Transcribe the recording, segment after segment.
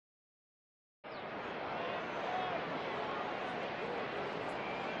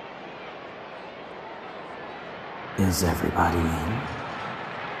Is everybody in?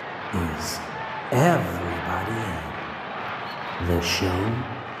 Is everybody in? The show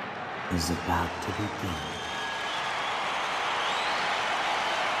is about to begin.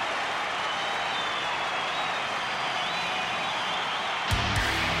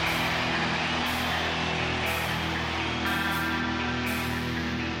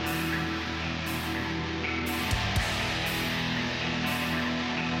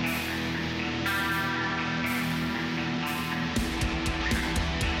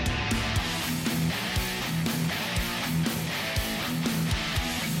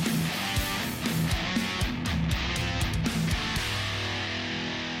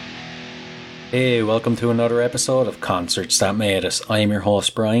 Hey, welcome to another episode of Concerts That Made Us. I am your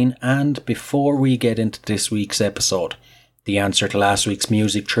host Brian, and before we get into this week's episode, the answer to last week's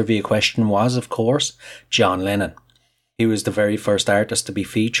music trivia question was, of course, John Lennon. He was the very first artist to be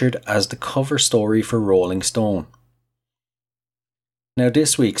featured as the cover story for Rolling Stone. Now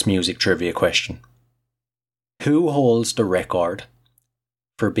this week's music trivia question. Who holds the record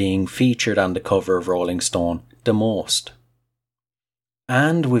for being featured on the cover of Rolling Stone the most?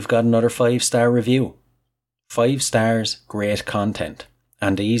 And we've got another 5-star review. 5 stars, great content,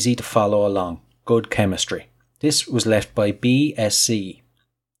 and easy to follow along. Good chemistry. This was left by BSC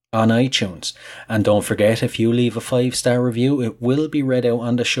on iTunes. And don't forget, if you leave a 5-star review, it will be read out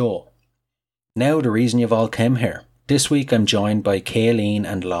on the show. Now the reason you've all come here. This week I'm joined by Kayleen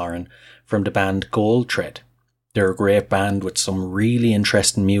and Lauren from the band Goldthread. They're a great band with some really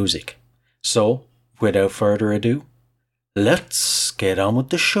interesting music. So, without further ado, let's get on with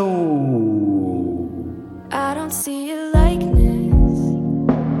the show. I don't see your likeness,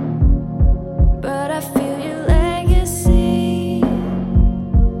 but I feel your legacy.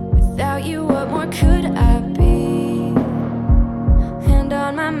 Without you, what more could I be? Hand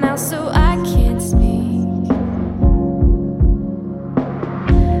on my mouth so I can't speak.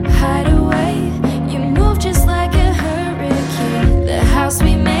 Hide away, you move just like a hurricane. The house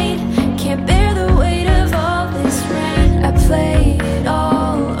we made can't bear the weight of all this rain. I play it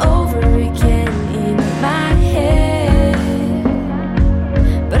all over again in my head,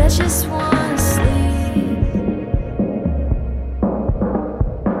 but I just wanna sleep.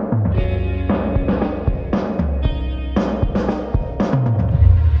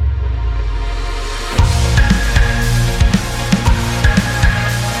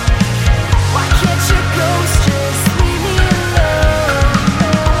 Why can't your ghost just leave me alone?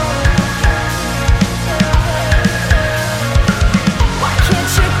 Why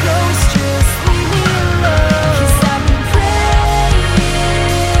can't your ghost just leave me alone? 'Cause I've been praying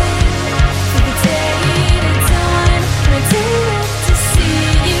for the day to dawn, and I didn't live to see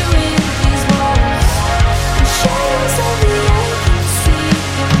you in these walls. The shadows of the I can see.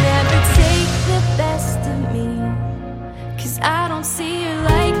 You'll never take the best of me, 'cause I don't see your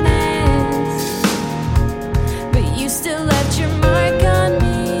likeness, but you still left your mark on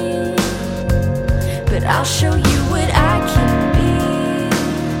me. But I'll show you what I can be.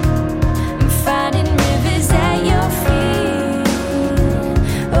 I'm finding rivers at your feet.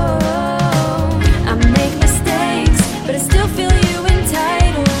 Oh, I make mistakes, but I still feel you in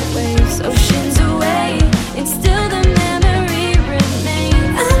tidal waves. Oceans away, and still the memory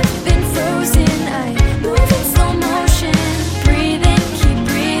remains. I've been frozen, I move in slow motion. Breathing, keep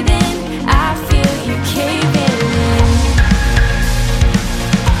breathing, I feel you caving in.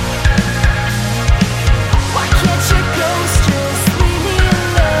 Why can't your ghost just leave me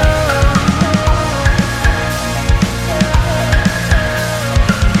alone?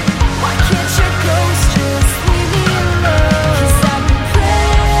 Why can't your ghost just leave me alone? 'Cause I've been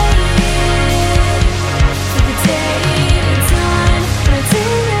praying for the day to dawn, but I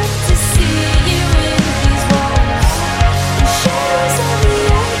didn't live to see you in these walls. The shadows of the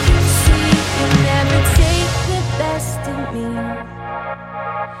I can see. You'll never take the best of me.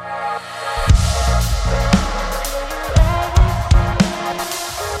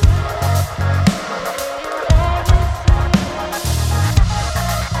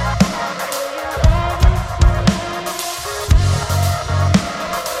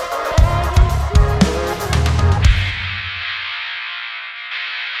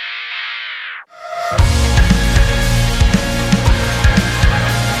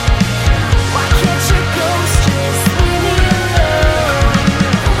 Why can't your ghost just leave me alone?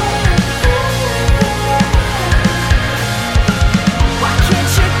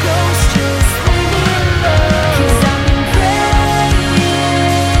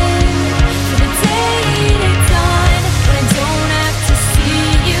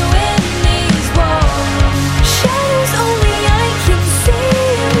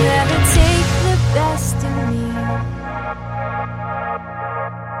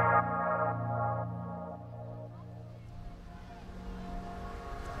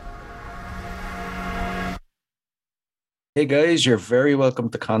 Hey guys, you're very welcome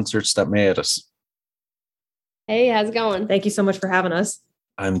to Concerts That Made Us. Hey, how's it going? Thank you so much for having us.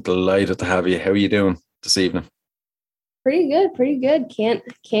 I'm delighted to have you. How are you doing this evening? Pretty good, pretty good. Can't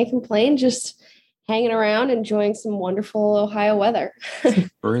complain. Just hanging around, enjoying some wonderful Ohio weather.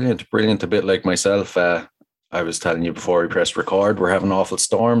 Brilliant, brilliant. A bit like myself. I was telling you before we pressed record, we're having awful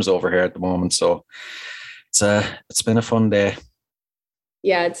storms over here at the moment, so it's been a fun day.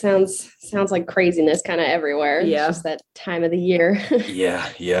 Yeah, it sounds like craziness kind of everywhere. Yeah. It's just that time of the year.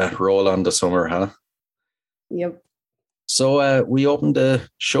 Yeah. Roll on the summer, huh? Yep. So we opened the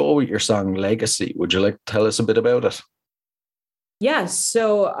show with your song Legacy. Would you like to tell us a bit about it? Yes.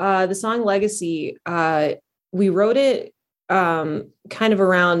 So the song Legacy, we wrote it kind of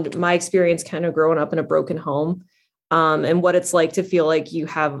around my experience kind of growing up in a broken home, and what it's like to feel like you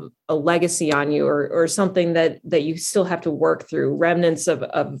have a legacy on you, or something that you still have to work through, remnants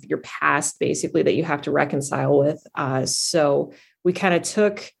of your past, basically, that you have to reconcile with. So we kind of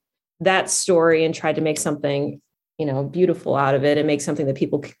took that story and tried to make something, beautiful out of it, and make something that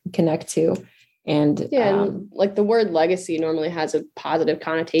people connect to. And And like the word legacy normally has a positive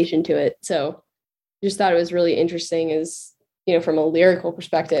connotation to it. So just thought it was really interesting as, from a lyrical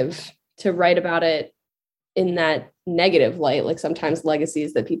perspective to write about it in that negative light. Like sometimes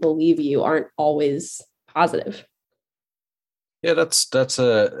legacies that people leave you aren't always positive. Yeah, that's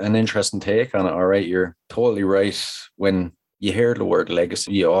an interesting take on it. All right, you're totally right. When you hear the word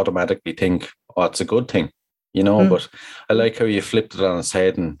legacy, you automatically think, oh, it's a good thing, but I like how you flipped it on its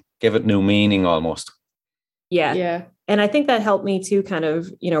head and give it new meaning almost. yeah. Yeah. And I think that helped me to kind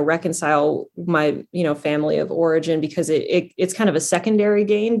of, reconcile my, family of origin, because it's kind of a secondary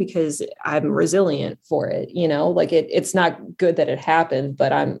gain, because I'm resilient for it, like it's not good that it happened,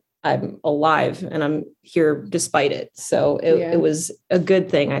 but I'm alive and I'm here despite it. So it was a good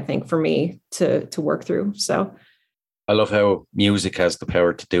thing, I think, for me to work through. So I love how music has the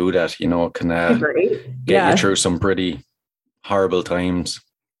power to do that, it can get you through some pretty horrible times.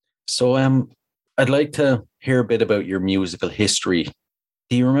 So I'd like to hear a bit about your musical history.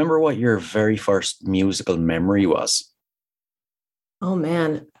 Do you remember what your very first musical memory was? Oh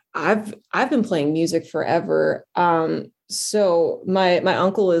man, I've been playing music forever. So my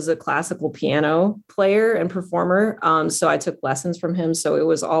uncle is a classical piano player and performer. So I took lessons from him. So it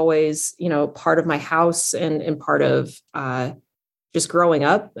was always, part of my house and part of just growing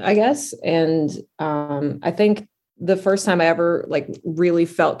up, I guess. And I think the first time I ever really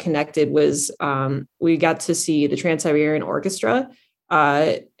felt connected was we got to see the Trans-Siberian Orchestra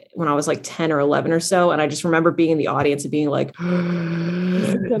when I was 10 or 11 or so. And I just remember being in the audience and being like,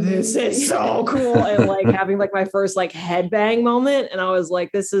 this is so cool. And having my first headbang moment. And I was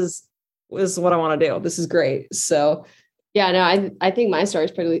like, this is what I want to do. This is great. So yeah, no, I think my story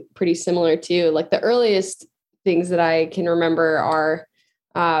is pretty similar too. Like the earliest things that I can remember are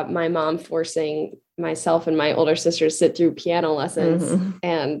my mom forcing myself and my older sister to sit through piano lessons. Mhm.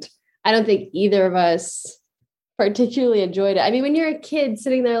 And I don't think either of us particularly enjoyed it. I mean, when you're a kid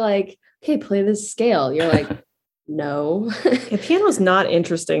sitting there okay, play this scale, you're like, no. Yeah, piano's not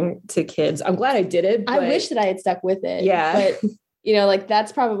interesting to kids. I'm glad I did it. I wish that I had stuck with it. Yeah. But,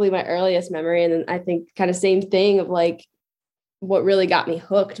 that's probably my earliest memory. And then I think kind of same thing of what really got me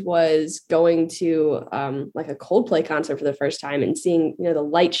hooked was going to a Coldplay concert for the first time and seeing, the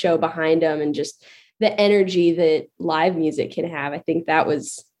light show behind them and just the energy that live music can have. I think that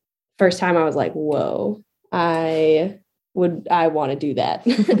was first time I was like, whoa, I want to do that.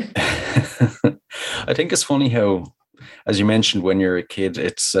 I think it's funny how, as you mentioned, when you're a kid,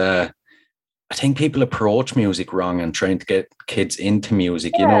 it's I think people approach music wrong and trying to get kids into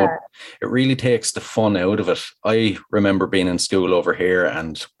music. Yeah. It really takes the fun out of it. I remember being in school over here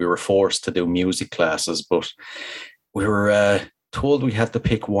and we were forced to do music classes, but we were told we had to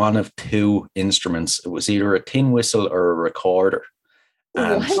pick one of two instruments. It was either a tin whistle or a recorder.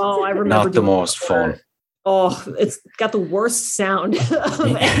 And Oh, I remember. not the doing most that. fun. Oh, it's got the worst sound of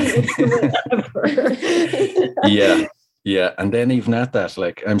any instrument ever. Yeah. And then even at that,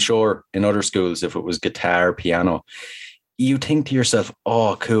 I'm sure in other schools, if it was guitar, piano, you think to yourself,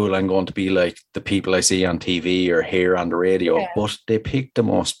 oh, cool, I'm going to be like the people I see on TV or hear on the radio. Yeah. But they pick the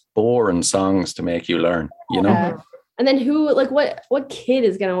most boring songs to make you learn, Yeah. And then what kid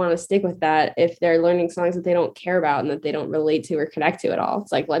is going to want to stick with that if they're learning songs that they don't care about and that they don't relate to or connect to at all?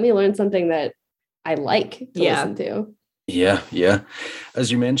 It's let me learn something that I like to listen to. Yeah.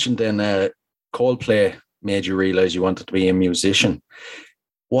 As you mentioned, then Coldplay made you realize you wanted to be a musician.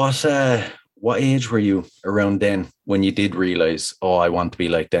 What age were you around then when you did realize, oh, I want to be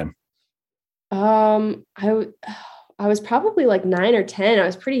like them? I I was probably like 9 or 10. I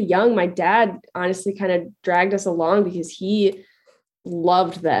was pretty young. My dad honestly kind of dragged us along because he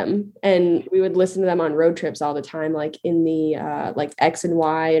loved them, and we would listen to them on road trips all the time, like in the like X and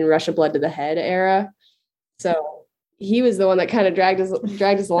Y and Rush of Blood to the Head era. So he was the one that kind of dragged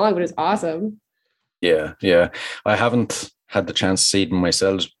us along, but it's awesome. Yeah, yeah. I haven't had the chance to see them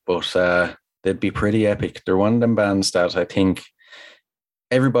myself, but they'd be pretty epic. They're one of them bands that I think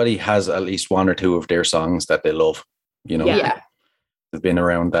everybody has at least one or two of their songs that they love. You know, Yeah. they've been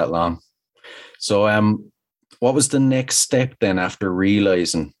around that long. So, what was the next step then after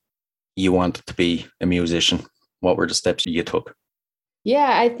realizing you wanted to be a musician? What were the steps you took?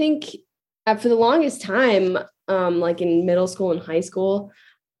 Yeah, I think for the longest time, like in middle school and high school,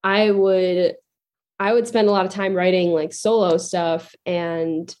 I would spend a lot of time writing like solo stuff.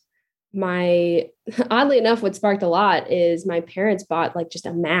 And oddly enough, what sparked a lot is my parents bought like just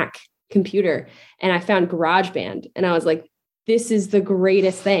a Mac computer, and I found GarageBand, and I was like, this is the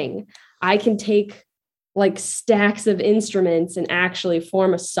greatest thing. I can take like stacks of instruments and actually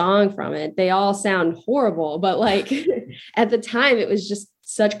form a song from it. They all sound horrible, but like at the time it was just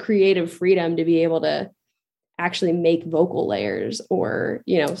such creative freedom to be able to actually make vocal layers or,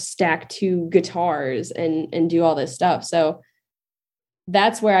 stack two guitars and do all this stuff. So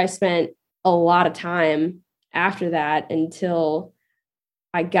that's where I spent a lot of time after that until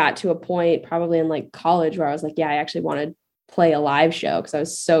I got to a point probably in like college where I was like, yeah, I actually want to play a live show, because I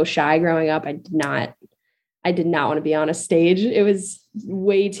was so shy growing up. I did not want to be on a stage. It was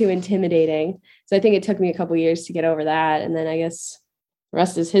way too intimidating. So I think it took me a couple years to get over that. And then I guess the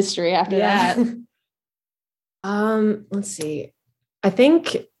rest is history after that. Let's see. I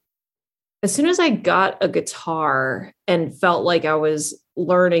think as soon as I got a guitar and felt like I was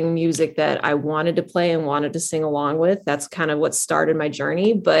learning music that I wanted to play and wanted to sing along with, that's kind of what started my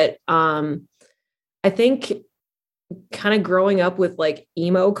journey. But I think kind of growing up with like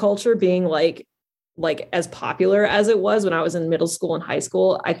emo culture being like as popular as it was when I was in middle school and high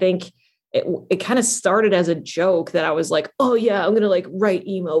school, I think it kind of started as a joke that I was like, oh yeah, I'm going to like write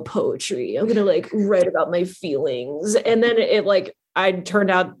emo poetry. I'm going to like write about my feelings. And then I turned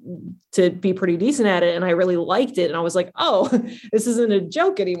out to be pretty decent at it, and I really liked it. And I was like, oh, this isn't a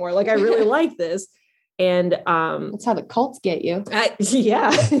joke anymore. Like I really like this. And that's how the cults get you.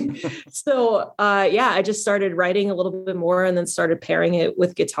 Yeah. So I just started writing a little bit more and then started pairing it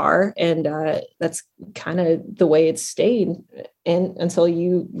with guitar. And that's kind of the way it stayed, and until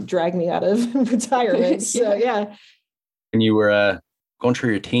you dragged me out of retirement. So yeah. When you were going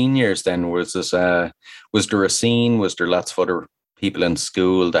through your teen years, then was there a scene? Was there lots of other people in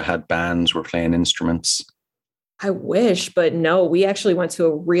school that had bands, were playing instruments? I wish, but no, we actually went to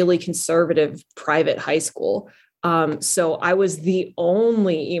a really conservative private high school. So I was the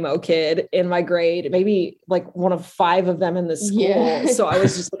only emo kid in my grade, maybe like one of 5 of them in the school. Yeah. So I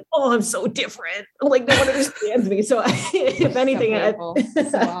was just like, oh, I'm so different. Like no one understands me. So if anything,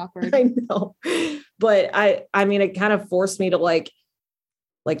 so awkward. I know, but I mean, it kind of forced me to like,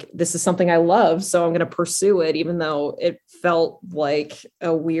 this is something I love, so I'm going to pursue it, even though it felt like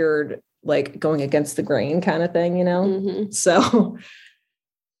a weird, like going against the grain kind of thing, Mm-hmm. So,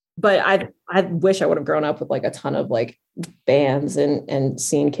 but I wish I would have grown up with like a ton of like bands and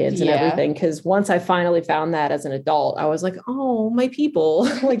seeing kids and everything. Cause once I finally found that as an adult, I was like, oh, my people,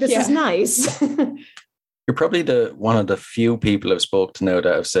 like, this is nice. You're probably one of the few people I've spoke to now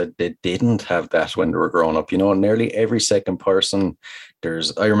that have said they didn't have that when they were growing up. Nearly every second person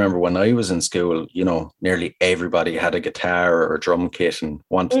I remember when I was in school, nearly everybody had a guitar or a drum kit and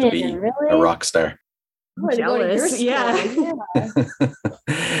wanted to be a rock star. I'm jealous. Yeah.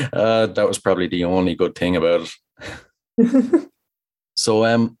 That was probably the only good thing about it.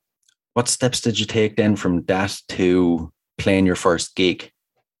 So, what steps did you take then from that to playing your first gig?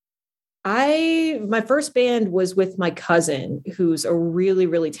 My first band was with my cousin, who's a really,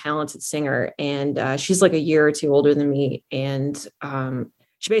 really talented singer. And she's like a year or 2 older than me. And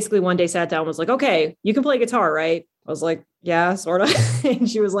she basically one day sat down and was like, okay, you can play guitar, right? I was like, yeah, sort of. And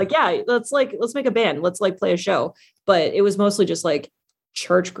she was like, yeah, let's make a band. Let's like play a show. But it was mostly just like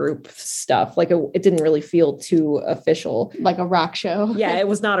church group stuff. Like it didn't really feel too official. Like a rock show. Yeah, it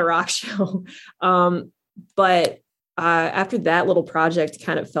was not a rock show. But after that little project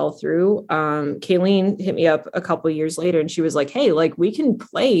kind of fell through, Kayleen hit me up a couple of years later, and she was like, hey, like we can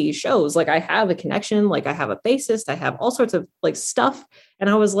play shows. Like I have a connection, like I have a bassist, I have all sorts of like stuff. And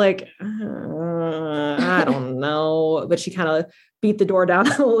I was like, I don't know. But she kind of beat the door down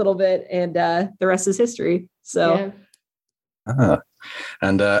a little bit, and the rest is history. So. Yeah.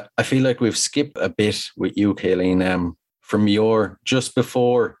 And I feel like we've skipped a bit with you, Kayleen, from your just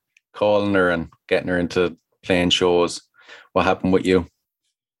before calling her and getting her into playing shows. What happened with you?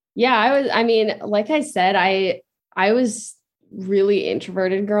 Yeah, I mean, like I said, I was really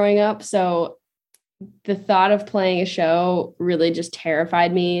introverted growing up. So the thought of playing a show really just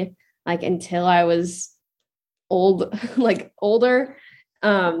terrified me, like until I was older.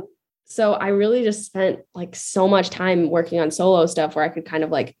 So I really just spent like so much time working on solo stuff where I could kind of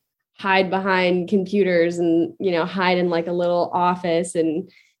like hide behind computers and, hide in like a little office and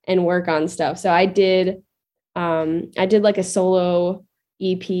work on stuff. So I did like a solo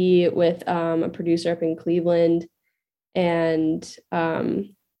EP with a producer up in Cleveland, and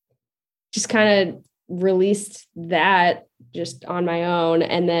just kind of released that just on my own,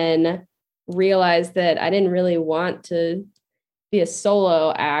 and then realized that I didn't really want to be a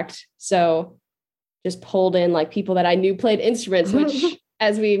solo act. So just pulled in like people that I knew played instruments, which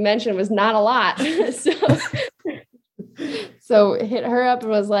as we mentioned was not a lot. So hit her up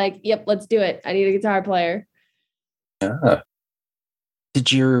and was like, yep, let's do it. I need a guitar player. Yeah.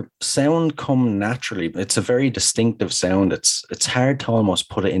 Did your sound come naturally? It's a very distinctive sound. It's hard to almost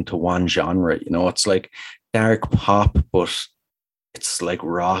put it into one genre. It's like dark pop, but it's like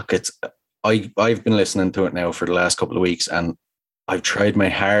rock. I've been listening to it now for the last couple of weeks, and I've tried my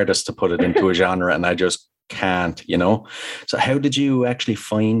hardest to put it into a genre, and I just can't. So how did you actually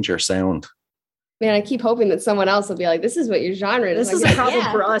find your sound? Man, I keep hoping that someone else will be like, this is what your genre is. This is a problem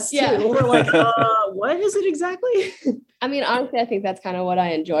for us too. Yeah. We're like, what is it exactly? I mean, honestly, I think that's kind of what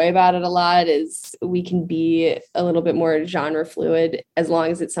I enjoy about it a lot, is we can be a little bit more genre fluid as long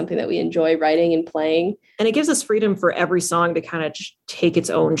as it's something that we enjoy writing and playing. And it gives us freedom for every song to kind of take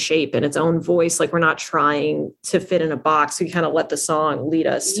its own shape and its own voice. Like we're not trying to fit in a box. We kind of let the song lead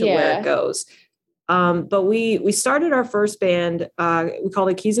us to where it goes. But we started our first band, we called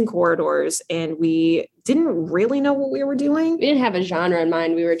it Keys and Corridors, and we didn't really know what we were doing. We didn't have a genre in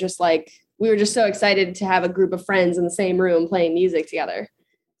mind. We were just so excited to have a group of friends in the same room playing music together.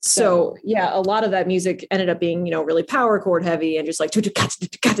 So yeah, a lot of that music ended up being, really power chord heavy and just like, and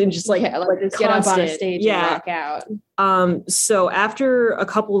just like, just get up on a stage and rock out. So after a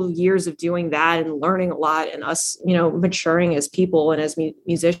couple of years of doing that and learning a lot and us, maturing as people and as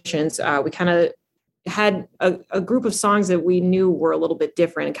musicians, we kind of had a group of songs that we knew were a little bit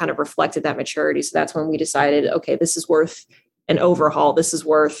different and kind of reflected that maturity. So that's when we decided, okay, this is worth an overhaul. This is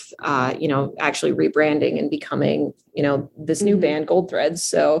worth, actually rebranding and becoming, this new band, Gold Threads.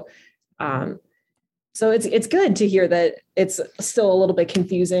 So it's good to hear that it's still a little bit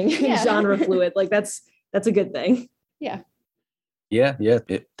confusing, genre fluid. Like that's a good thing. Yeah. Yeah.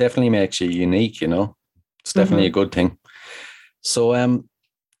 It definitely makes you unique, It's definitely a good thing. So,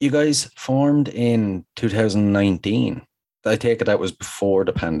 you guys formed in 2019. I take it that was before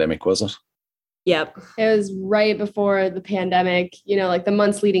the pandemic, was it? Yep. It was right before the pandemic, like the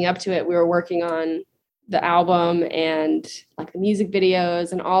months leading up to it, we were working on the album and like the music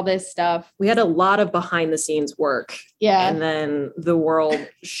videos and all this stuff. We had a lot of behind the scenes work. Yeah. And then the world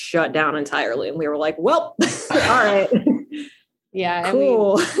shut down entirely. And we were like, well, all right. Yeah.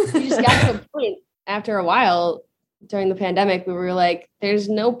 Cool. And we just got to a point after a while during the pandemic, we were like, there's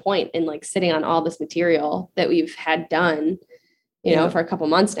no point in like sitting on all this material that we've had done, for a couple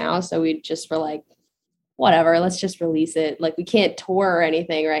months now. So we just were like, whatever, let's just release it. Like we can't tour or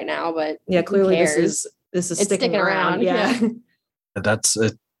anything right now, but yeah, clearly this is sticking around. Yeah.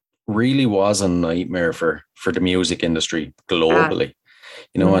 It really was a nightmare for the music industry globally,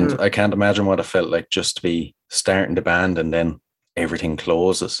 and I can't imagine what it felt like just to be starting the band and then everything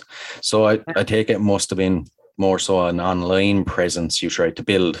closes. So I take it must have been more so an online presence you tried to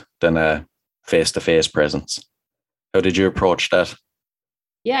build than a face-to-face presence. How did you approach that?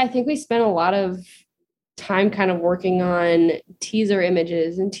 Yeah, I think we spent a lot of time kind of working on teaser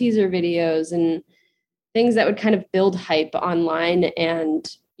images and teaser videos and things that would kind of build hype online. And,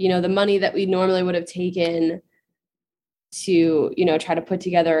 the money that we normally would have taken to, try to put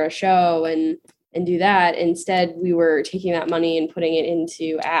together a show and do that. Instead, we were taking that money and putting it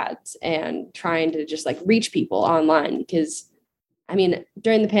into ads and trying to just like reach people online. Because I mean,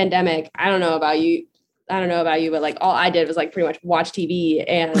 during the pandemic, I don't know about you, but like all I did was like pretty much watch TV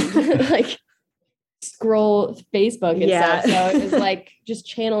and like scroll Facebook and stuff. So it was like just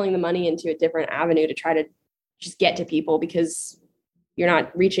channeling the money into a different avenue to try to just get to people, because you're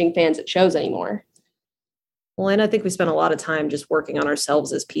not reaching fans at shows anymore. Well, and I think we spent a lot of time just working on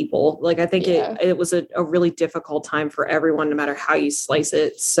ourselves as people. Like, I think it was a really difficult time for everyone, no matter how you slice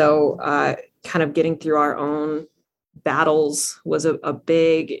it. So kind of getting through our own battles was a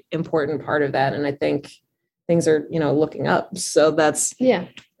big, important part of that. And I think things are, looking up. So that's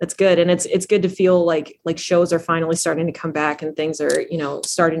good. And it's good to feel like shows are finally starting to come back and things are,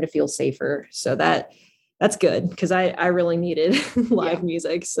 starting to feel safer. So that that's good because I really needed live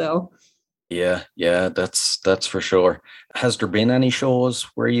music. So Yeah, yeah, that's for sure. Has there been any shows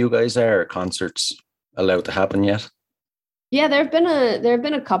where you guys are concerts allowed to happen yet? Yeah, there have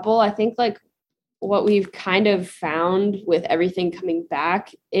been a couple. I think like what we've kind of found with everything coming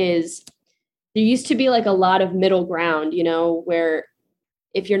back is there used to be like a lot of middle ground, you know, where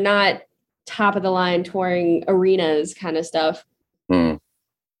if you're not top of the line touring arenas kind of stuff, Hmm.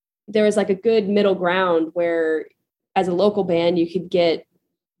 there was like a good middle ground where as a local band you could get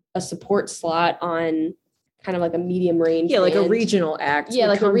a support slot on kind of like a medium range yeah, like a band. regional act. Yeah,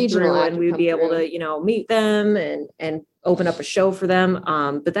 would like a come regional through act and would we'd come be able through. to, meet them and open up a show for them.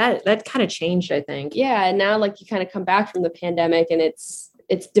 But that kind of changed, I think. Yeah, and now like you kind of come back from the pandemic and it's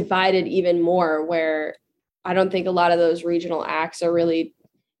divided even more where I don't think a lot of those regional acts are really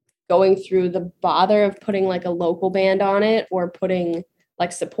going through the bother of putting like a local band on it or putting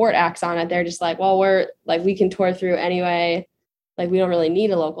like support acts on it. They're just like, well, we're like we can tour through anyway. Like we don't really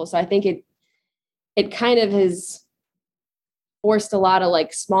need a local. So I think it kind of has forced a lot of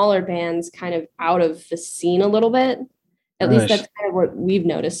like smaller bands kind of out of the scene a little bit. At least Right. that's kind of what we've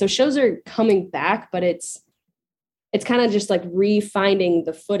noticed. So shows are coming back, but it's kind of just like refinding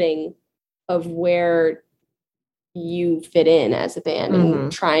the footing of where you fit in as a band Mhm.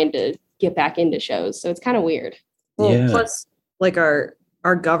 and trying to get back into shows. So it's kind of weird. Well, Yeah. plus like our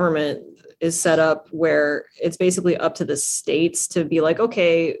government is set up where it's basically up to the states to be like,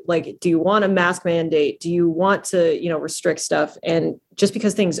 okay, like, do you want a mask mandate? Do you want to, restrict stuff? And just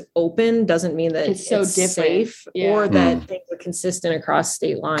because things open doesn't mean that It's so different. safe Yeah. or that Mm. things are consistent across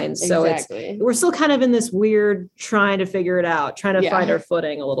state lines. So Exactly. we're still kind of in this weird trying to figure it out, trying to Yeah. find our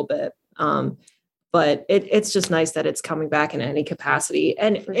footing a little bit. But it's just nice that it's coming back in any capacity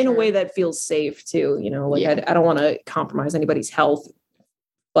and For in a sure. way that feels safe too. Like Yeah. I don't want to compromise anybody's health,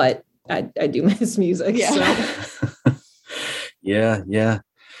 but I do miss music. Yeah. So Yeah, yeah.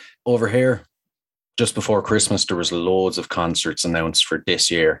 Over here, just before Christmas, there was loads of concerts announced for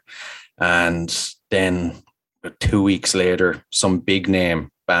this year. And then 2 weeks later, some big name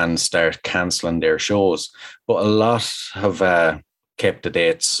bands start cancelling their shows. But a lot have kept the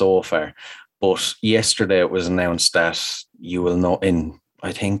dates so far. But yesterday it was announced that you will know in,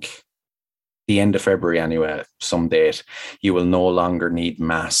 I think, the end of February anyway, some date, you will no longer need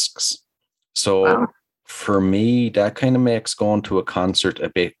masks. So Wow. for me, that kind of makes going to a concert a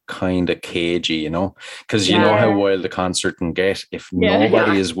bit kind of cagey, because you know how Yeah. wild the concert can get. If Yeah.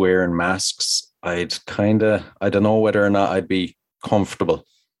 nobody Yeah. is wearing masks, I don't know whether or not I'd be comfortable.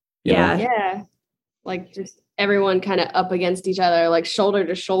 you know? Yeah. Yeah. Like just everyone kind of up against each other, like shoulder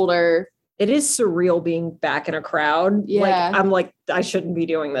to shoulder. it is surreal being back in a crowd. Yeah. Like I'm like, I shouldn't be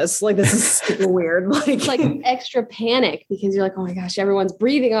doing this. Like this is super weird. It's like extra panic because you're like, oh my gosh, everyone's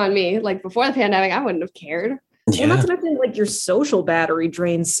breathing on me. Like before the pandemic, I wouldn't have cared. well, not Yeah. to mention like your social battery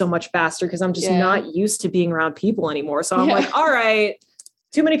drains so much faster because I'm just Yeah. not used to being around people anymore. So I'm Yeah. like, all right,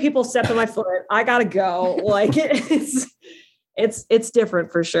 too many people stepped on my foot. I gotta go. Like it's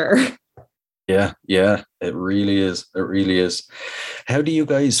different for sure. Yeah, yeah, it really is. It really is. How do you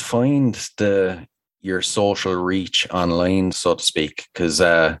guys find your social reach online, so to speak? Because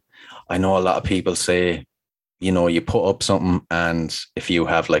I know a lot of people say, you put up something, and if you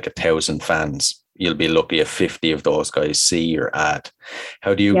have like 1,000 fans, you'll be lucky if 50 of those guys see your ad.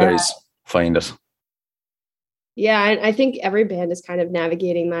 How do you Yeah. guys find it? Yeah, I think every band is kind of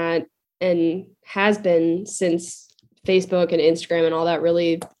navigating that and has been since Facebook and Instagram and all that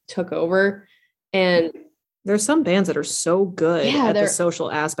really took over. And There's some bands that are so good Yeah, at the they're- social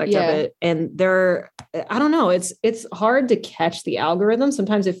aspect yeah. of it. And I don't know, it's hard to catch the algorithm.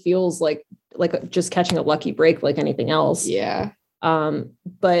 Sometimes it feels like just catching a lucky break like anything else. yeah,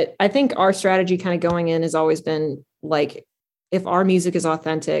 But I think our strategy kind of going in has always been like, if our music is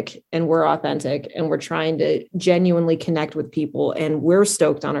authentic and we're authentic and we're trying to genuinely connect with people and we're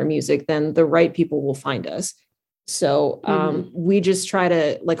stoked on our music, then the right people will find us. So we just try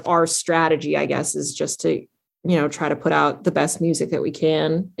to like our strategy, I guess, is just to, try to put out the best music that we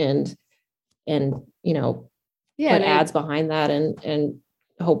can and yeah. put and ads behind that and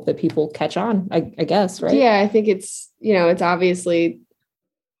hope that people catch on, I guess. Right. Yeah, I think it's obviously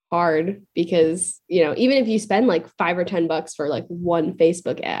hard because, even if you spend like $5 or $10 for like one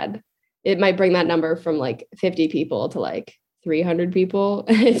Facebook ad, it might bring that number from like 50 people to like 300 people.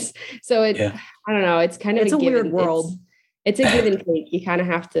 Yeah. I don't know. It's kind of It's a give weird and- world. It's a give and take. You kind of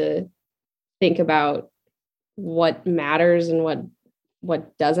have to think about what matters and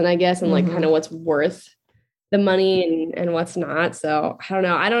what doesn't, I guess, and like Mhm. kind of what's worth the money and what's not. So I don't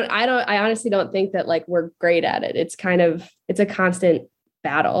know. I honestly don't think that like we're great at it. It's a constant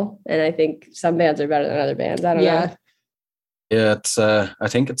battle. And I think some bands are better than other bands. I don't know. Yeah, it's I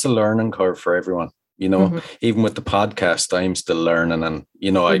think it's a learning curve for everyone. You know, Mhm. even with the podcast, I'm still learning, and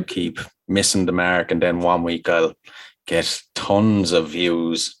I keep missing the mark, and then one week I'll get tons of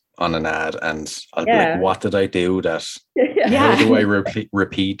views on an ad, and I'll be Yeah. like, "What did I do that? Yeah. How do I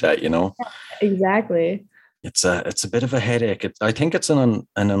repeat that?" You know, Exactly. it's a bit of a headache. I think it's an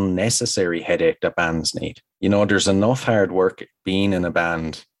unnecessary headache that bands need. You know, there's enough hard work being in a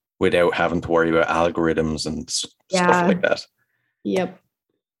band without having to worry about algorithms and stuff Yeah. like that. Yep.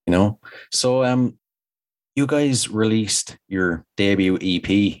 You know, so you guys released your debut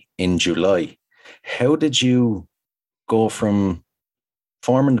EP in July. How did you go from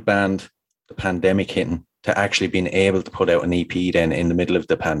forming the band, the pandemic hitting, to actually being able to put out an EP then in the middle of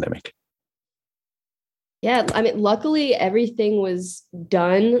the pandemic? Yeah, I mean, luckily everything was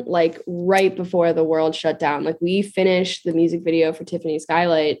done like right before the world shut down. Like we finished the music video for Tiffany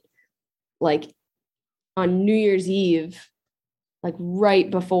Skylight like on New Year's Eve, like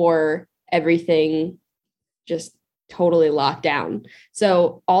right before everything just totally locked down.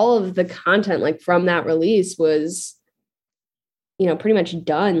 So all of the content like from that release was, pretty much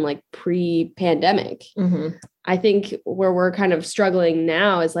done like pre-pandemic. Mhm. I think where we're kind of struggling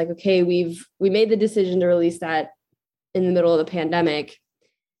now is like, okay, we made the decision to release that in the middle of the pandemic.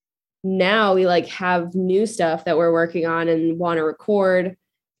 Now we like have new stuff that we're working on and want to record,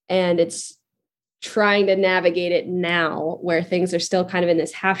 and it's trying to navigate it now where things are still kind of in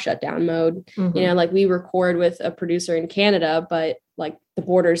this half shutdown mode. Mhm. Like we record with a producer in Canada, but like the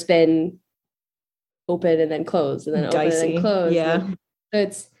border's been open and then closed and then open and Dicey. then closed. Yeah.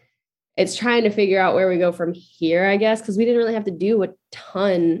 So it's trying to figure out where we go from here, I guess, because we didn't really have to do a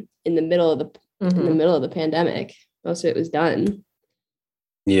ton in the middle of the Mhm. pandemic. Most of it was done.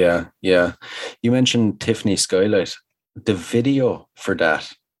 Yeah. You mentioned Tiffany Skylight. The video for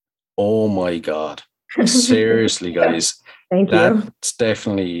that, oh my God. Seriously, guys. Thank you. That's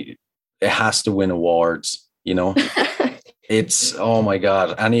definitely, it has to win awards, It's, oh my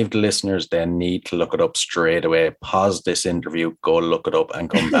God. Any of the listeners then need to look it up straight away. Pause this interview, go look it up and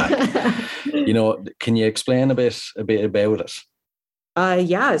come back. Can you explain a bit about it?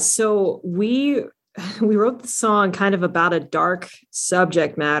 Yeah. So we wrote the song kind of about a dark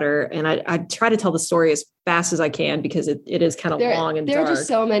subject matter, and I try to tell the story as fast as I can because it is kind of long and there dark. are just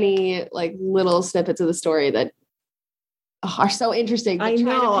so many like little snippets of the story that are so interesting. I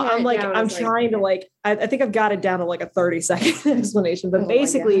know. I'm trying to I think I've got it down to like a 30-second explanation, but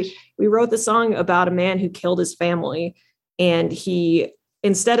basically we wrote the song about a man who killed his family, and he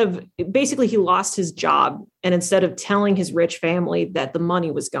lost his job, and instead of telling his rich family that the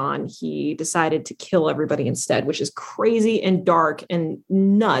money was gone, he decided to kill everybody instead, which is crazy and dark and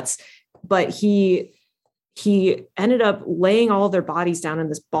nuts. But he ended up laying all of their bodies down in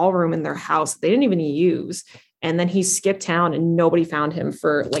this ballroom in their house that they didn't even use. And then he skipped town and nobody found him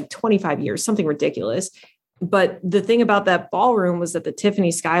for like 25 years, something ridiculous. But the thing about that ballroom was that the Tiffany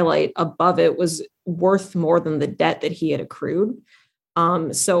Skylight above it was worth more than the debt that he had accrued.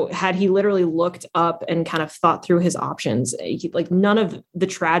 So had he literally looked up and kind of thought through his options, none of the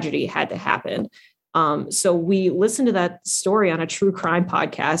tragedy had to happen. So we listened to that story on a true crime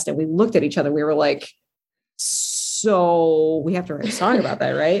podcast and we looked at each other. We were like, so we have to write a song about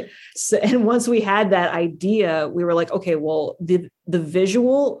that, right? So, and once we had that idea, we were like, okay, well, the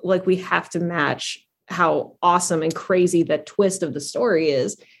visual, like we have to match how awesome and crazy that twist of the story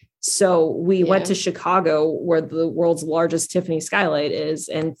is. So we went to Chicago, where the world's largest Tiffany Skylight is,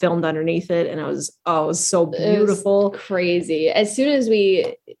 and filmed underneath it. And it was so beautiful. It was crazy. As soon as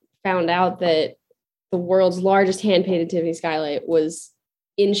we found out that the world's largest hand-painted Tiffany Skylight was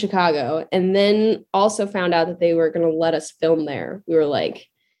in Chicago, and then also found out that they were going to let us film there, we were like,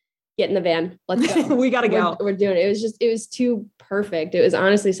 get in the van, let's go. We got to go. We're doing it. It was too perfect. It was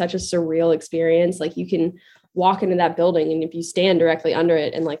honestly such a surreal experience. Like you can walk into that building, and if you stand directly under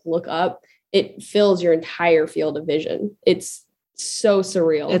it and like look up, it fills your entire field of vision. It's so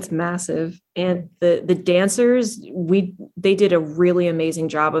surreal. It's massive. And the dancers, they did a really amazing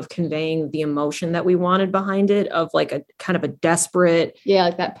job of conveying the emotion that we wanted behind it, of like a kind of a desperate,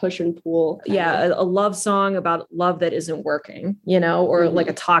 like that push and pull. A love song about love that isn't working, or like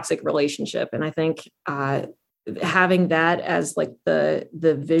a toxic relationship. And I think having that as like the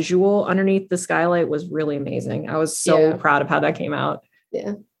visual underneath the skylight was really amazing. I was so proud of how that came out.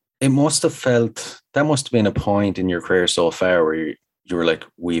 Yeah. That must have been a point in your career so far where you were like,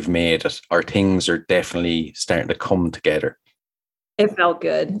 we've made it. Our things are definitely starting to come together. It felt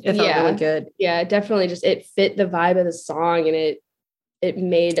good. It felt really good. Yeah, it definitely it fit the vibe of the song, and it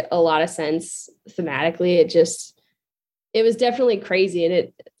made a lot of sense thematically. it was definitely crazy,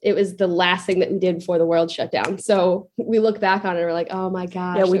 and it was the last thing that we did before the world shut down. So we look back on it and we're like, oh my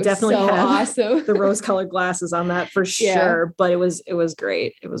gosh, Yeah, we it was definitely so have awesome. the rose-colored glasses on that for Yeah. sure. But it was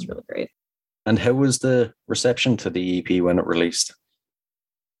great. It was really great. And how was the reception to the EP when it released?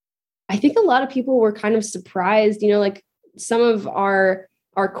 I think a lot of people were kind of surprised, you know, like some of our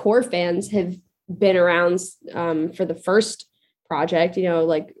core fans have been around for the first project, you know,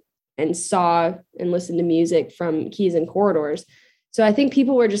 like, and saw and listened to music from Keys and Corridors. So I think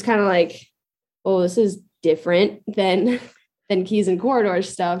people were just kind of like, oh, this is different than Keys and Corridors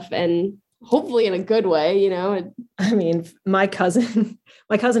stuff. And hopefully in a good way, you know. I mean, my cousin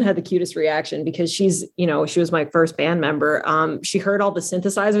had the cutest reaction because she's, you know, she was my first band member. She heard all the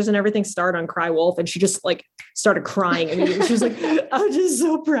synthesizers and everything start on Cry Wolf, and she just like started crying immediately. She was like, I'm just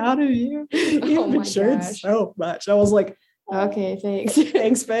so proud of you. You've matured gosh. so much. I was like, Okay, thanks.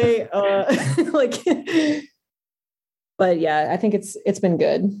 thanks, Faye. Like, but yeah, I think it's been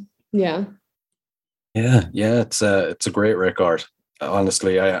good. Yeah. Yeah, it's a great record,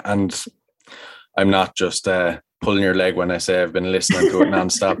 honestly. I'm not just pulling your leg when I say I've been listening to it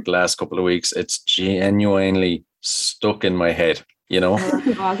nonstop the last couple of weeks. It's genuinely stuck in my head, you know.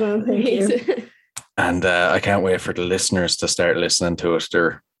 Awesome. Thank you. Thanks. And I can't wait for the listeners to start listening to it.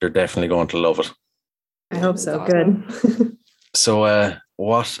 They're definitely going to love it. I hope so. That's awesome. Good. So,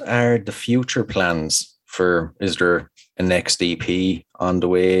 what are the future plans for? Is there a next EP on the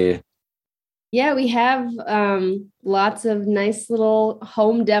way? Yeah, we have lots of nice little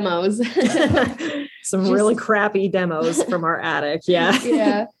home demos. Some Just- really crappy demos from our attic. Yeah.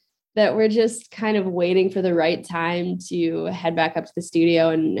 Yeah, that we're just kind of waiting for the right time to head back up to the studio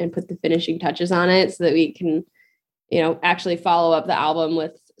and put the finishing touches on it so that we can, you know, actually follow up the album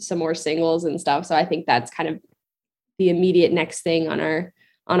with some more singles and stuff. So I think that's kind of the immediate next thing on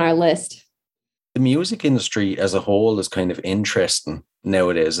our list. The music industry as a whole is kind of interesting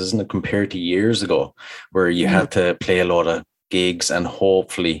nowadays, isn't it, compared to years ago, where you had to play a lot of gigs and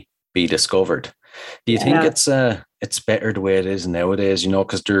hopefully be discovered. Do you think it's better the way it is nowadays? You know,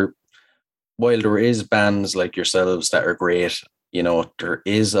 because while there is bands like yourselves that are great, you know, there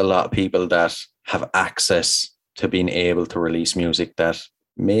is a lot of people that have access to being able to release music that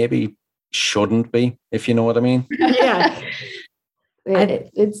maybe shouldn't be, if you know what I mean. Yeah.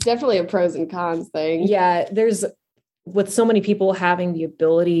 It's definitely a pros and cons thing. Yeah. There's, with so many people having the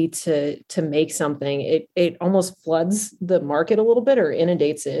ability to make something, it almost floods the market a little bit or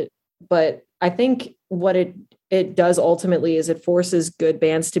inundates it. But I think what it does ultimately is it forces good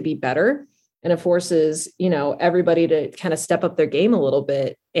bands to be better, and it forces, you know, everybody to kind of step up their game a little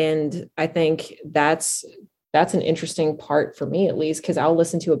bit. And I think that's an interesting part for me, at least, because I'll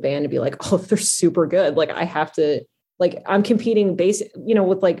listen to a band and be like, oh, they're super good. Like I have to, like, I'm competing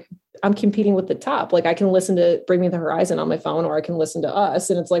I'm competing with the top. Like I can listen to Bring Me the Horizon on my phone, or I can listen to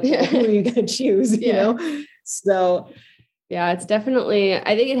us. And it's like, well, who are you going to choose? You know? So yeah, it's definitely,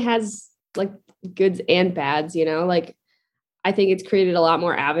 I think it has like goods and bads, you know, like I think it's created a lot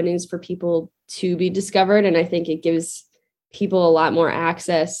more avenues for people to be discovered. And I think it gives people a lot more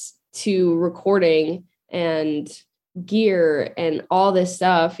access to recording and gear and all this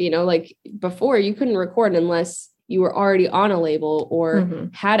stuff, you know, like before you couldn't record unless you were already on a label or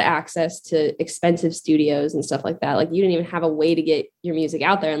had access to expensive studios and stuff like that. Like you didn't even have a way to get your music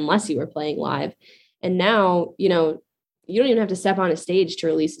out there unless you were playing live. And now, you know, you don't even have to step on a stage to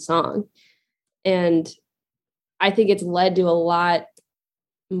release a song. And I think it's led to a lot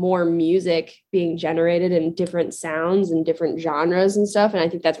more music being generated in different sounds and different genres and stuff. And I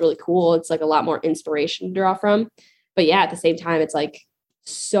think that's really cool. It's like a lot more inspiration to draw from. But yeah, at the same time, it's like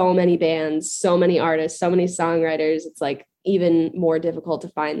so many bands, so many artists, so many songwriters. It's like even more difficult to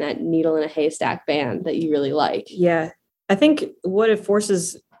find that needle in a haystack band that you really like. yeah, I think what it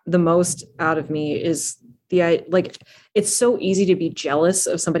forces the most out of me is it's so easy to be jealous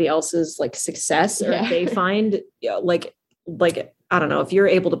of somebody else's like success, or if they find like I don't know, if you're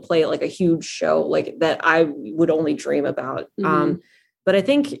able to play like a huge show like that I would only dream about. But I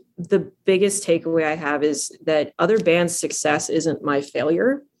think the biggest takeaway I have is that other bands' success isn't my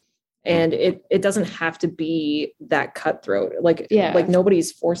failure. And it doesn't have to be that cutthroat. Like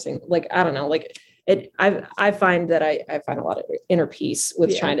nobody's forcing, like, I don't know, like I find that I find a lot of inner peace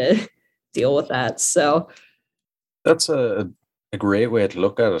with trying to deal with that. So that's a great way to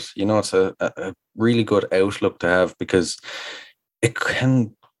look at it. You know, it's a really good outlook to have, because it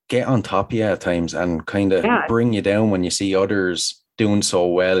can get on top of you at times and kind of bring you down when you see others doing so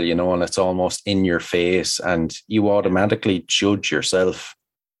well, you know, and it's almost in your face and you automatically judge yourself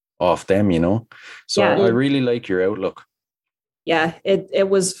off them, you know. So I really like your outlook. Yeah, it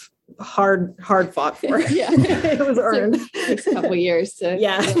was hard fought for. Yeah. It was earned. It takes a couple years to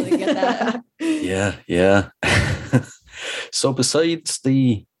Yeah. really get that. Yeah. So besides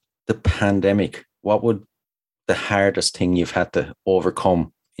the pandemic, what would the hardest thing you've had to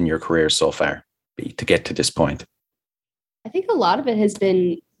overcome in your career so far be to get to this point? I think a lot of it has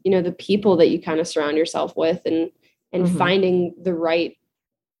been, the people that you kind of surround yourself with and Mhm. finding the right,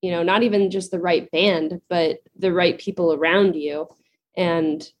 not even just the right band, but the right people around you.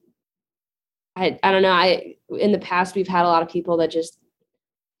 And I don't know. In the past, we've had a lot of people that just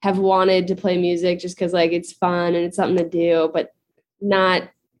have wanted to play music just because like it's fun and it's something to do, but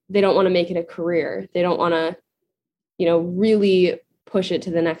they don't want to make it a career. They don't want to, really push it to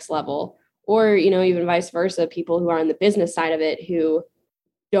the next level. Or, even vice versa, people who are on the business side of it who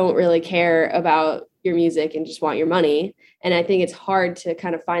don't really care about your music and just want your money. And I think it's hard to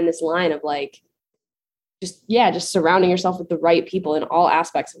kind of find this line of like, just surrounding yourself with the right people in all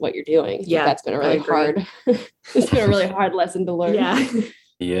aspects of what you're doing. Yeah, That's been a really hard, it's been a really hard lesson to learn.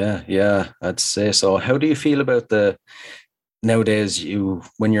 Yeah, I'd say so. How do you feel about nowadays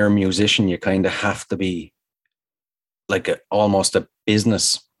when you're a musician, you kind of have to be like almost a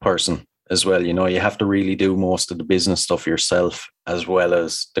business person as well. You have to really do most of the business stuff yourself as well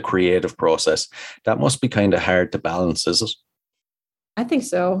as the creative process. That must be kind of hard to balance, is it? I think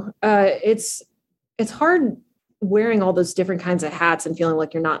so. It's hard wearing all those different kinds of hats and feeling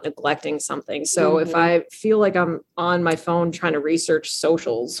like you're not neglecting something. So if I feel like I'm on my phone trying to research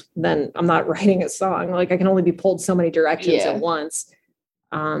socials, then I'm not writing a song. Like I can only be pulled so many directions at once.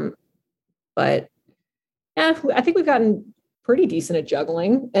 But yeah, I think we've gotten pretty decent at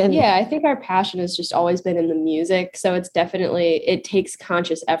juggling. And yeah, I think our passion has just always been in the music. So it takes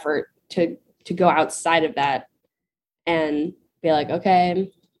conscious effort to go outside of that and be like,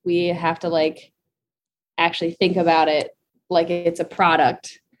 okay, we have to like actually think about it like it's a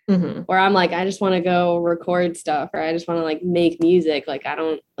product. Mhm. Or I'm like, I just want to go record stuff, or I just want to like make music. Like I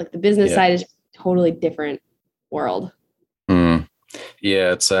don't like the business side is totally different world.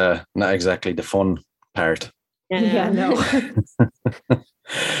 Yeah, it's not exactly the fun part. Yeah, no.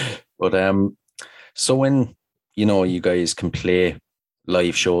 But so when you guys can play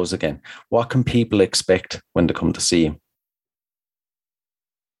live shows again, what can people expect when they come to see you?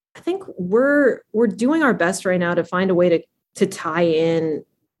 I think we're doing our best right now to find a way to tie in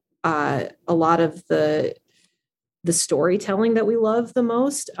a lot of the storytelling that we love the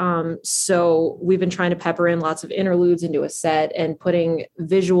most. So we've been trying to pepper in lots of interludes into a set and putting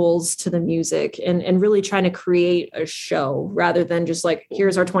visuals to the music and really trying to create a show rather than just like,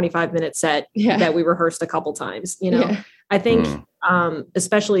 here's our 25-minute set that we rehearsed a couple times. I think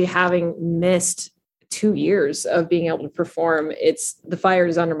especially having missed 2 years of being able to perform, it's the fire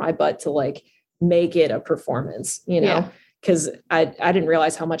is under my butt to like make it a performance, because I didn't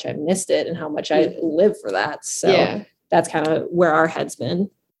realize how much I missed it and how much I live for that. So that's kind of where our head's been,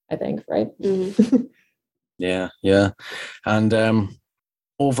 I think. Right. Mm-hmm. Yeah. And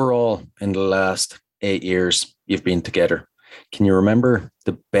overall, in the last 8 years you've been together, can you remember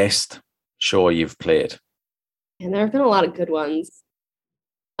the best show you've played? And there have been a lot of good ones.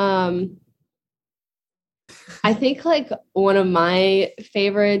 I think like one of my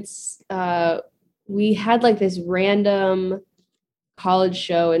favorites, we had like this random college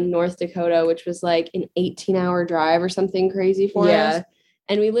show in North Dakota, which was like an 18-hour drive or something crazy for us.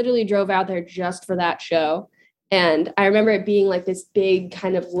 And we literally drove out there just for that show. And I remember it being like this big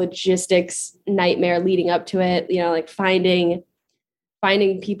kind of logistics nightmare leading up to it, like finding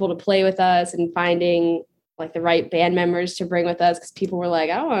people to play with us and finding like the right band members to bring with us. Cause people were like,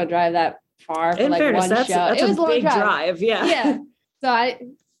 I don't want to drive that far for in like fairness, one show. That's it was a big drive. Yeah. So I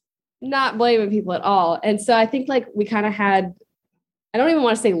not blaming people at all. And so I think like we kind of had, I don't even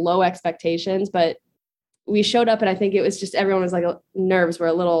want to say low expectations, but we showed up and I think it was just, everyone was like, nerves were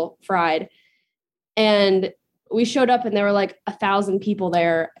a little fried. And we showed up and there were like 1,000 people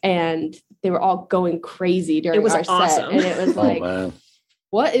there and they were all going crazy during our set. And it was like,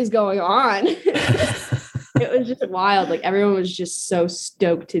 what is going on? It was just wild. Like everyone was just so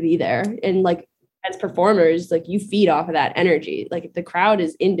stoked to be there. And like as performers, like you feed off of that energy. Like if the crowd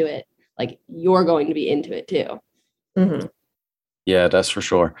is into it, like you're going to be into it too. Mm-hmm. Yeah, that's for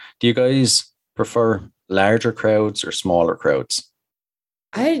sure. Do you guys prefer larger crowds or smaller crowds?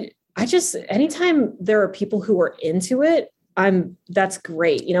 I just, anytime there are people who are into it, that's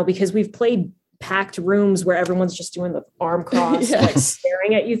great, because we've played packed rooms where everyone's just doing the arm cross, like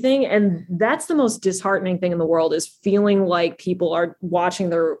staring at you thing. And that's the most disheartening thing in the world, is feeling like people are watching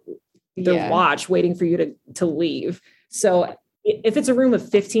their watch, waiting for you to leave. So if it's a room of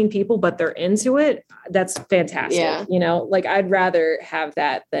 15 people, but they're into it, that's fantastic. Yeah. You know, like I'd rather have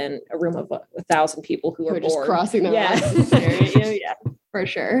that than a room of 1,000 people who Who are are just bored. crossing their Yeah. arms and staring at you. Yeah, for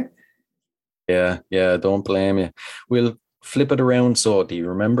sure. Yeah, don't blame you. We'll flip it around. So, do you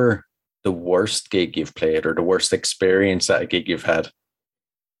remember the worst gig you've played or the worst experience at a gig you've had?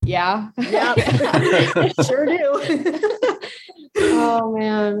 Yeah. Yeah. Sure do. Oh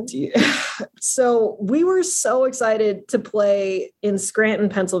man. So we were so excited to play in Scranton,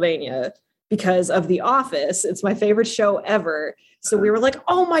 Pennsylvania because of The Office. It's my favorite show ever. So we were like,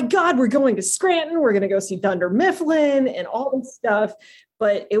 oh my God, we're going to Scranton. We're going to go see Dunder Mifflin and all this stuff.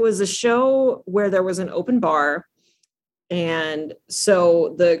 But it was a show where there was an open bar. And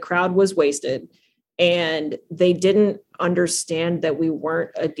so the crowd was wasted. And they didn't understand that we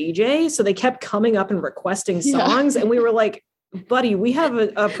weren't a DJ. So they kept coming up and requesting songs. And we were like, buddy, we have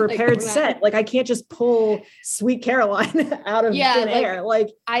a prepared set. Like I can't just pull Sweet Caroline out of thin air. Like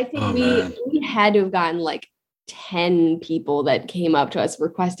I think we had to have gotten like 10 people that came up to us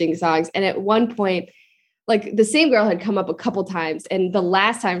requesting songs. And at one point, like the same girl had come up a couple times. And the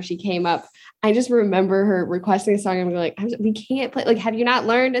last time she came up, I just remember her requesting a song and we're like, we can't play. Like, have you not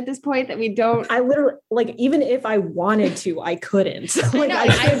learned at this point that we don't? I literally, like, even if I wanted to, I couldn't. Like,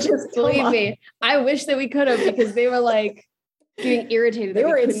 I just believe me. I wish that we could have because they were like getting irritated. They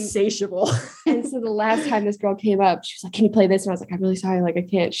were insatiable. And so the last time this girl came up, she was like, can you play this? And I was like, I'm really sorry. Like, I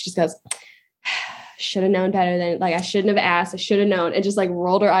can't. She just goes, should have known better than, like, I shouldn't have asked. I should have known. And just like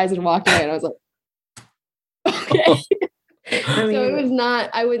rolled her eyes and walked away. And I was like, okay. I mean, so it was not,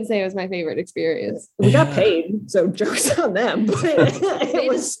 I wouldn't say it was my favorite experience. We got paid, so jokes on them. But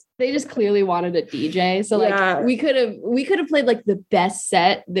they just clearly wanted a DJ. So like we could have played like the best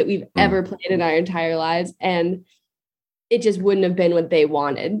set that we've ever played in our entire lives. And it just wouldn't have been what they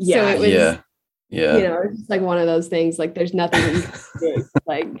wanted. Yeah. So it was, you know, it's just like one of those things, like there's nothing that you can do.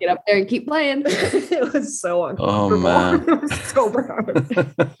 Like get up there and keep playing. It was so Oh uncomfortable. man. It was so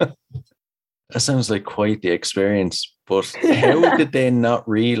bad. That sounds like quite the experience, but how did they not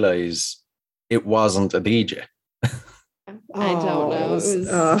realize it wasn't a DJ? I don't know. It was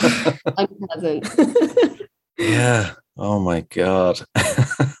unpleasant. Yeah. Oh my God.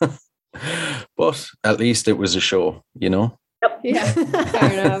 But at least it was a show, you know? Yep. Yeah.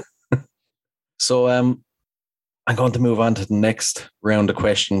 Fair enough. So I'm going to move on to the next round of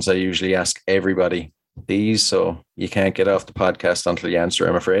questions I usually ask everybody. These, so you can't get off the podcast until you answer,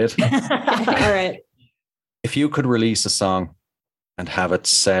 I'm afraid. All right. If you could release a song and have it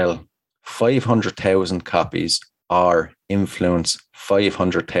sell 500,000 copies or influence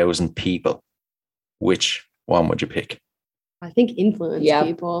 500,000 people, which one would you pick? I think influence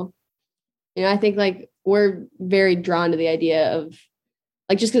people. You know, I think like we're very drawn to the idea of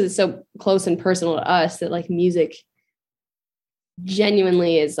like, just because it's so close and personal to us that like music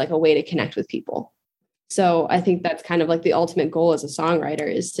genuinely is like a way to connect with people. So I think that's kind of like the ultimate goal as a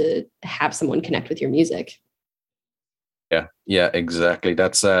songwriter is to have someone connect with your music. Yeah, exactly.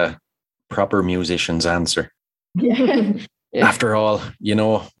 That's a proper musician's answer. Yeah. After all, you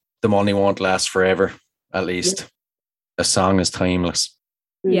know, the money won't last forever, at least. A song is timeless.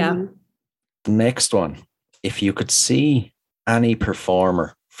 Yeah. Mhm. The next one, if you could see any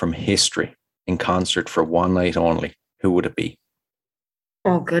performer from history in concert for one night only, who would it be?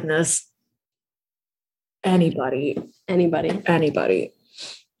 Oh, goodness. Anybody.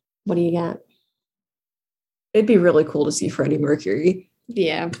 What do you got? It'd be really cool to see Freddie Mercury.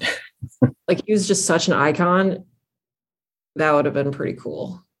 Yeah. Like he was just such an icon. That would have been pretty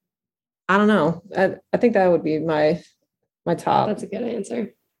cool. I don't know. I think that would be my top. That's a good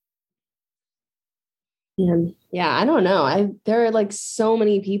answer. Yeah, I don't know. There are like so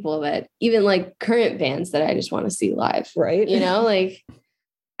many people that even like current bands that I just want to see live. Right. You know, like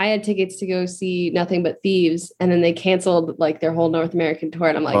I had tickets to go see Nothing But Thieves and then they canceled like their whole North American tour.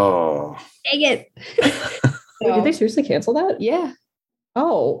 And I'm like, Oh, dang it. Wait, did they seriously cancel that? Yeah.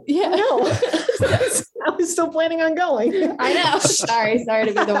 Oh, Yeah. No. I was still planning on going. I know. Sorry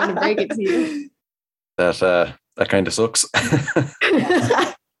to be the one to break it to you. that kind of sucks.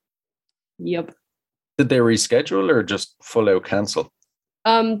 Yep. Did they reschedule or just full out cancel?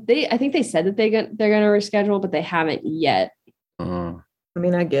 I think they said that they're going to reschedule, but they haven't yet. Mm. I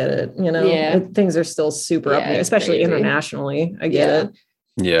mean, I get it. You know, Yeah. things are still super up there, especially crazy. internationally. I get it.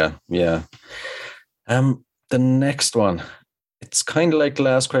 Yeah. The next one, it's kind of like the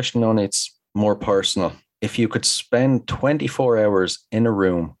last question, only it's more personal. If you could spend 24 hours in a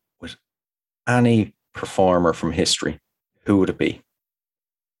room with any performer from history, who would it be?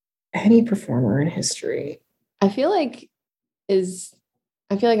 Any performer in history. I feel like I'm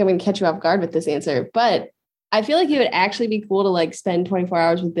going to catch you off guard with this answer, but I feel like it would actually be cool to like spend 24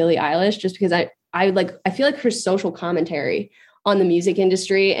 hours with Billie Eilish, just because I feel like her social commentary on the music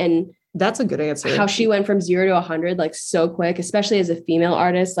industry and That's a good answer. how she went from 0 to 100 like so quick, especially as a female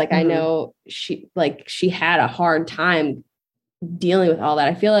artist. Like I know she had a hard time dealing with all that.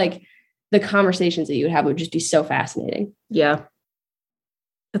 I feel like the conversations that you would have would just be so fascinating. Yeah.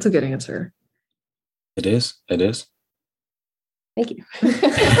 That's a good answer. It is. It is. Thank you.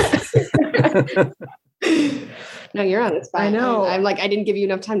 No, you're on the spot. I know. I'm like, I didn't give you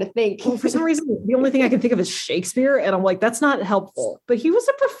enough time to think. Well, for some reason, the only thing I can think of is Shakespeare. And I'm like, that's not helpful. But he was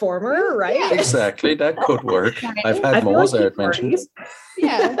a performer, right? Yeah. Exactly. That could work. I've I had feel like Mozart he mentioned. parties.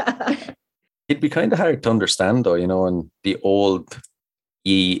 Yeah. It'd be kind of hard to understand, though, in the old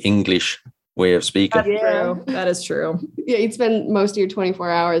English way of speaking. That's Yeah. true. That is true. Yeah, you'd spend most of your 24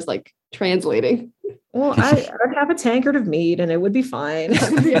 hours like translating. Well, I'd have a tankard of mead and it would be fine.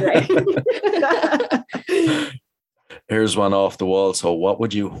 Here's one off the wall. So, what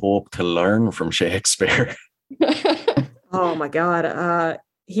would you hope to learn from Shakespeare? Oh my God.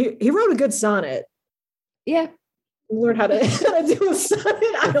 He wrote a good sonnet. Yeah. Learn how to do a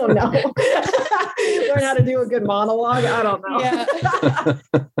sonnet. I don't know. Learn how to do a good monologue. I don't know.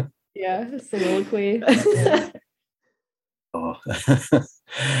 Yeah. Yeah. Soliloquy. Oh.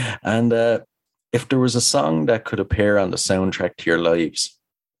 And if there was a song that could appear on the soundtrack to your lives,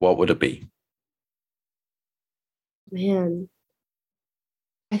 what would it be? Man.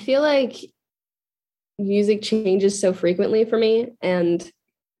 I feel like music changes so frequently for me. And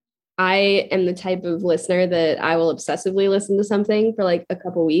I am the type of listener that I will obsessively listen to something for like a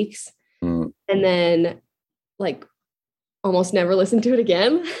couple weeks and then like almost never listen to it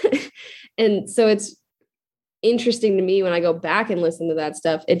again. And so it's interesting to me when I go back and listen to that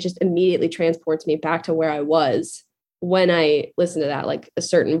stuff, it just immediately transports me back to where I was when I listen to that, like a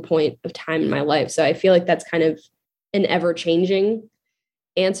certain point of time in my life. So I feel like that's kind of an ever-changing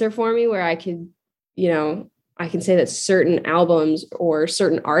answer for me where I could, I can say that certain albums or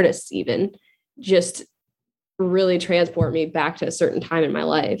certain artists even just really transport me back to a certain time in my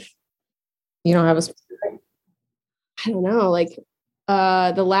life. You don't have a specific? I don't know, like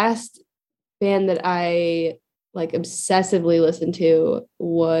the last band that I like obsessively listened to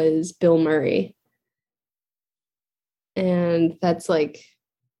was Bill Murray. And that's like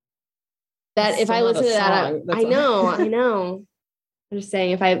that. If I listen to that, I know. I'm just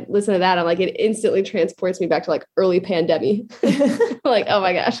saying, if I listen to that, I'm like, it instantly transports me back to like early pandemic. Like, oh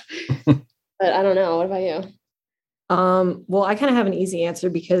my gosh. But I don't know. What about you? Well, I kind of have an easy answer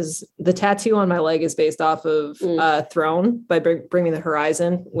because the tattoo on my leg is based off of Throne by Bring Me the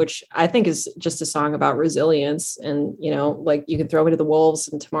Horizon, which I think is just a song about resilience. And, like you can throw me to the wolves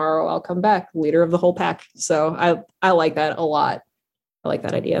and tomorrow I'll come back, leader of the whole pack. So I like that a lot. I like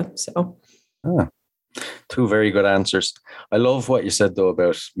that idea. So. Two very good answers. I love what you said, though,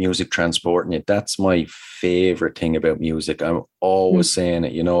 about music transporting you. That's my favorite thing about music. I'm always saying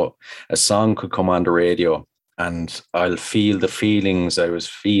it, a song could come on the radio and I'll feel the feelings I was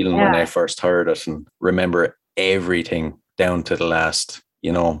feeling when I first heard it and remember everything down to the last,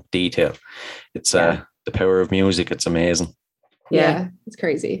 detail. It's the power of music. It's amazing. Yeah, it's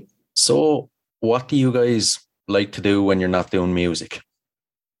crazy. So what do you guys like to do when you're not doing music?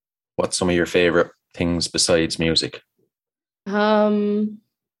 What's some of your favorite things besides music?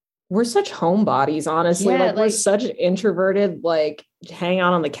 We're such homebodies, honestly. Yeah, we're such introverted, like hang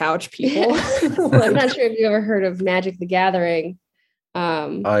out on the couch people. I'm not sure if you ever heard of Magic the Gathering.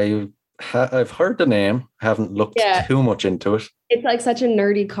 I've heard the name, haven't looked too much into it. It's like such a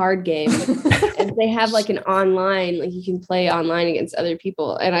nerdy card game. And they have like an online, like you can play online against other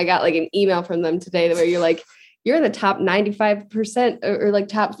people. And I got like an email from them today where you're like, you're in the top 95% or like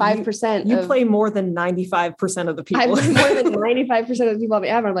top 5%. You play more than 95% of the people. I play more than 95% of the people on the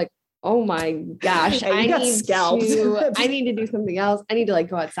app. I'm like, oh my gosh, Hey, I need to do something else. I need to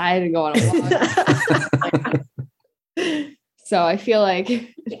like go outside and go on a walk. So I feel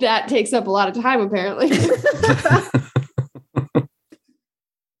like that takes up a lot of time, apparently.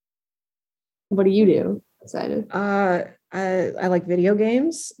 What do you do outside of? I like video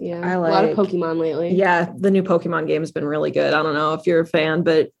games. Yeah, I like a lot of Pokemon lately. Yeah, the new Pokemon game has been really good. I don't know if you're a fan,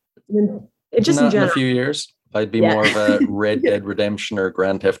 but it just Not in general. in a few years. I'd be more of a Red Dead Redemption or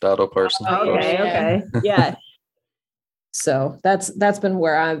Grand Theft Auto person. Okay. Yeah. So that's been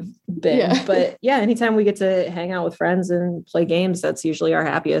where I've been. Yeah. But yeah, anytime we get to hang out with friends and play games, that's usually our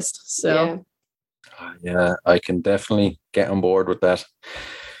happiest. So yeah, I can definitely get on board with that.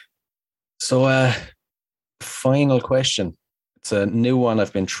 So final question. It's a new one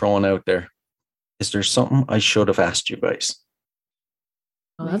I've been throwing out there. Is there something I should have asked you guys?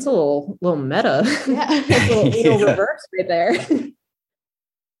 Oh, that's a little meta. Yeah. little reverse right there.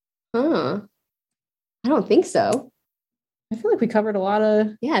 Huh. I don't think so. I feel like we covered a lot of.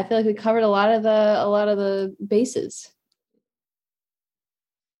 Yeah, I feel like we covered a lot of the bases.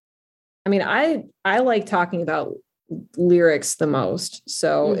 I mean, I like talking about lyrics the most.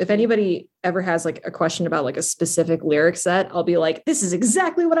 So if anybody ever has like a question about like a specific lyric set, I'll be like, this is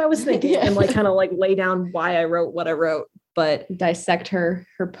exactly what I was thinking, and like kind of like lay down why I wrote what I wrote. But Dissect her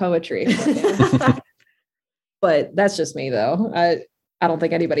poetry. but that's just me though. I don't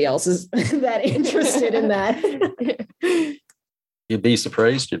think anybody else is that interested in that. You'd be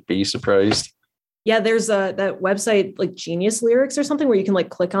surprised. Yeah, there's that website like Genius Lyrics or something where you can like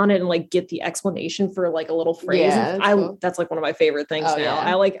click on it and like get the explanation for like a little phrase. Yeah, And that's cool. that's like one of my favorite things Oh,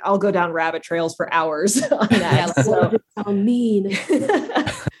 now. yeah. I'll go down rabbit trails for hours on that. Yeah, like, So- what does it sound mean?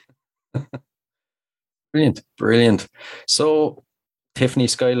 Brilliant. So Tiffany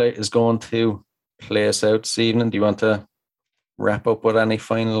Skylight is going to play us out this evening. Do you want to wrap up with any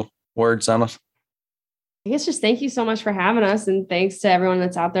final words on it? I guess just thank you so much for having us, and thanks to everyone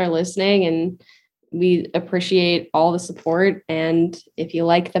that's out there listening, and we appreciate all the support. And if you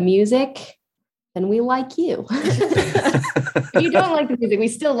like the music, then we like you. If you don't like the music, we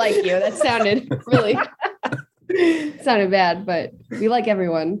still like you. That sounded really sounded bad, but we like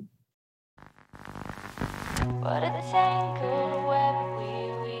everyone. But a tangled web we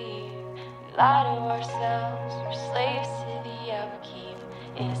weave, we lie to ourselves, we're slaves to the upkeep.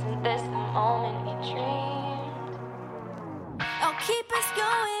 Isn't this the moment we dreamed? I'll keep us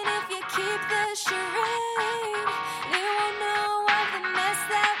going if you keep the charade. They won't know of the mess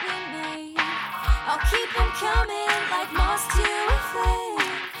that we made. I'll keep them coming like moths to a flame.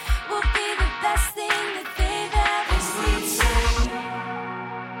 We'll be the best thing that they've ever seen.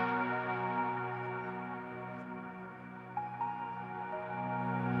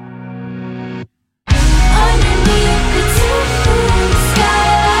 Underneath the two-moon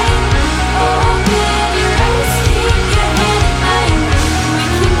skyline, open your eyes, keep your hand in mine. We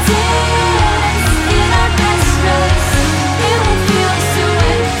can dance in our best dress. It won't feel so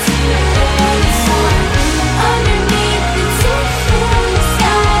empty when it's warm. Underneath the two-moon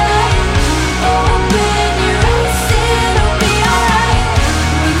skyline, open your eyes, it'll be alright.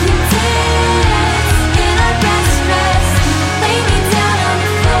 We can dance in our best dress. Lay me down on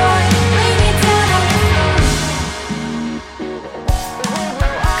the floor, lay me down on the floor.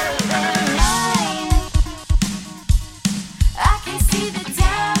 I can see the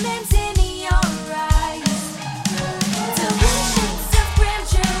diamonds in your eyes. Delusions of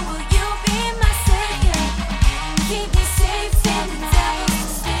grandeur, will you be my savior? Keep me safe and the devils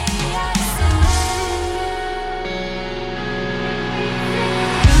will stay outside.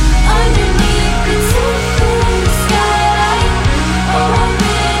 Underneath the two-moon skyline,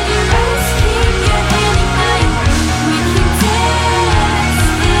 open your eyes, keep your hand in mine. We can dance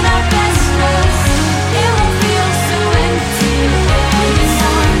in our best dress. It won't feel so empty when it's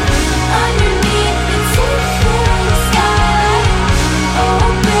warm. Underneath the two-moon skyline,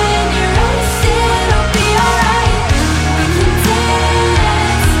 open your eyes, it'll be alright. We can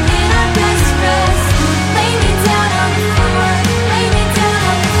dance in our best dress. Lay me down on the floor, lay me down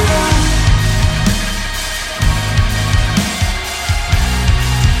on the floor.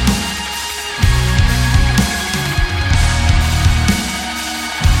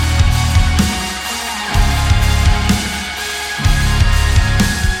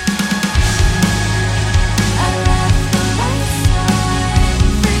 I left the lights on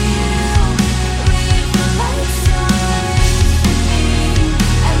for you. Leave the lights on for me.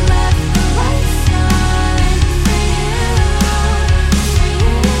 I left the lights on for you.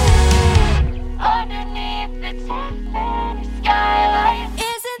 Underneath the Tiffany skyline,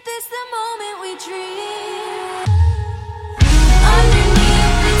 isn't this the moment we dream?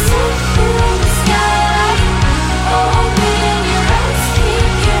 Underneath the Tiffany skyline, open your eyes,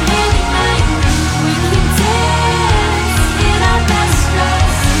 keep your hand in mine. We can dance in our best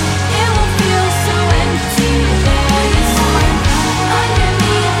dress. It won't feel so empty when it's warm.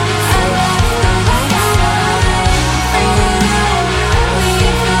 Underneath the Tiffany skyline, for you.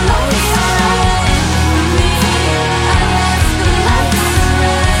 Leave the lights on for me. I left the lights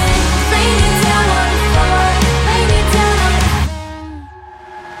on. Lay me down on the floor, lay me down on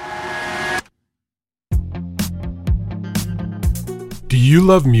the Do you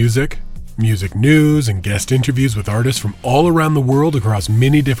love music? Music news and guest interviews with artists from all around the world across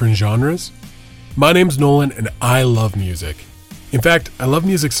many different genres? My name's Nolan and I love music. In fact, I love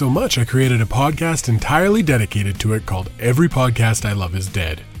music so much I created a podcast entirely dedicated to it called Every Podcast I Love Is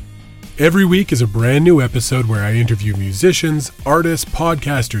Dead. Every week is a brand new episode where I interview musicians, artists,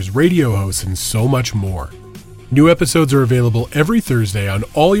 podcasters, radio hosts, and so much more. New episodes are available every Thursday on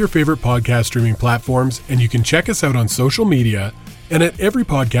all your favorite podcast streaming platforms, and you can check us out on social media and at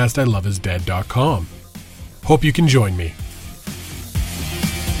everypodcastiloveisdead.com. Hope you can join me.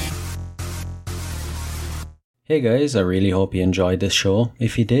 Hey guys, I really hope you enjoyed this show.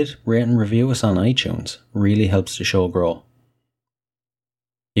 If you did, rate and review us on iTunes. Really helps the show grow.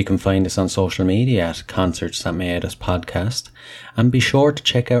 You can find us on social media at Concerts That Made Us Podcast, and be sure to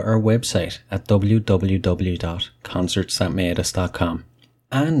check out our website at www.concertsthatmadeus.com.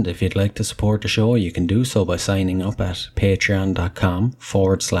 And if you'd like to support the show, you can do so by signing up at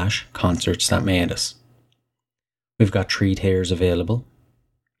patreon.com/Concerts That Made Us. We've got 3 tiers available.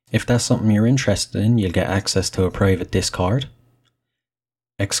 If that's something you're interested in, you'll get access to a private Discord,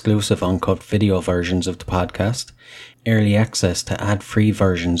 exclusive uncut video versions of the podcast, early access to ad-free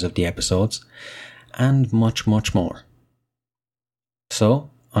versions of the episodes, and much, much more.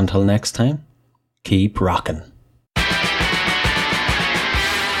 So, until next time, keep rocking.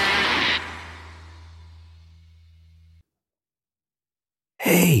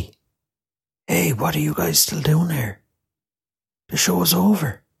 Hey, what are you guys still doing here? The show's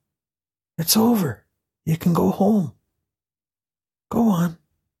over. It's over. You can go home. Go on.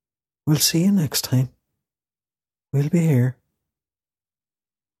 We'll see you next time. We'll be here.